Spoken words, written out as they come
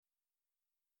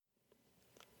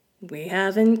We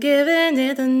haven't given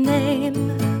it a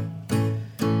name.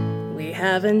 We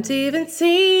haven't even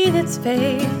seen its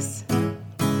face.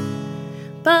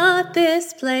 But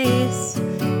this place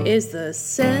is the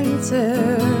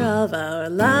center of our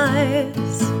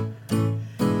lives.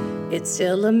 It's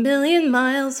still a million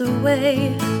miles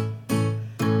away,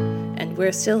 and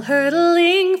we're still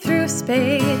hurtling through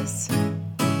space.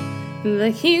 The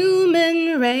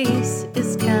human race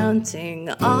is counting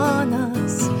on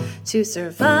us to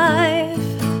survive.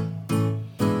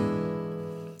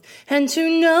 And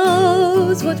who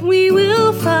knows what we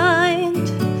will find,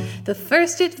 the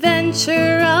first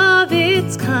adventure of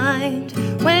its kind.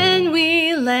 When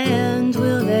we land,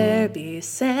 will there be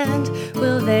sand?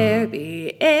 Will there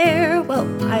be air? Well,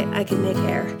 I can make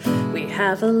air. We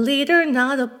have a leader,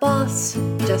 not a boss.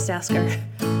 Just ask her.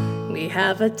 We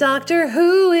have a doctor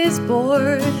who is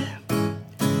bored.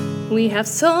 We have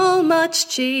so much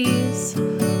cheese,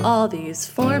 all these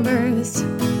formers,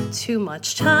 too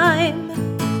much time.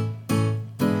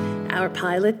 Our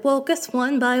pilot woke us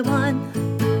one by one.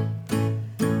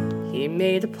 He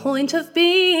made a point of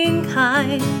being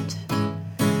kind.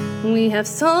 We have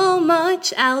so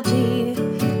much algae,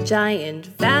 giant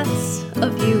vats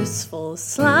of useful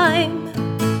slime.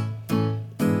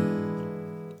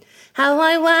 How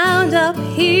I wound up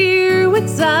here with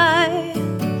Zai,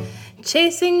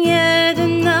 chasing yet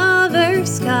another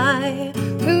sky.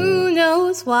 Who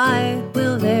knows why?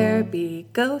 Will there be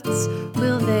goats?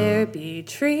 Will there be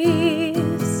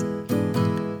trees?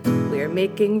 We're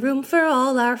making room for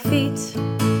all our feet.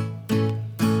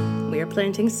 We're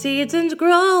planting seeds and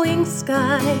growing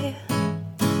sky.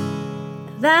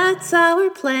 That's our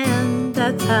plan.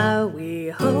 That's how we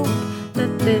hope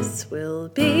that this will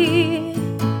be.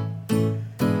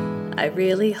 I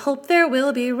really hope there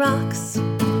will be rocks.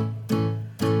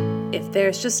 If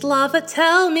there's just lava,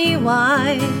 tell me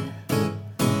why.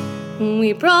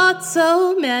 We brought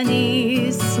so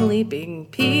many sleeping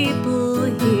people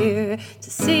here to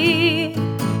see.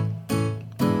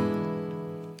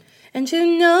 And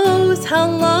who knows how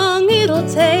long it'll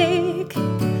take?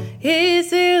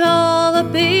 Is it all a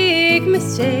big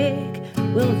mistake?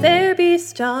 Will there be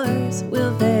stars?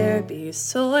 Will there be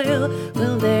soil?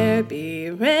 Will there be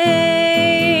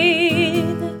rain?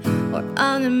 Or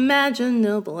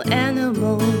unimaginable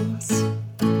animals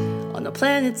on a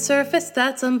planet's surface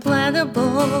that's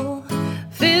unplannable,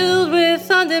 filled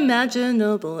with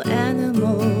unimaginable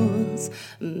animals?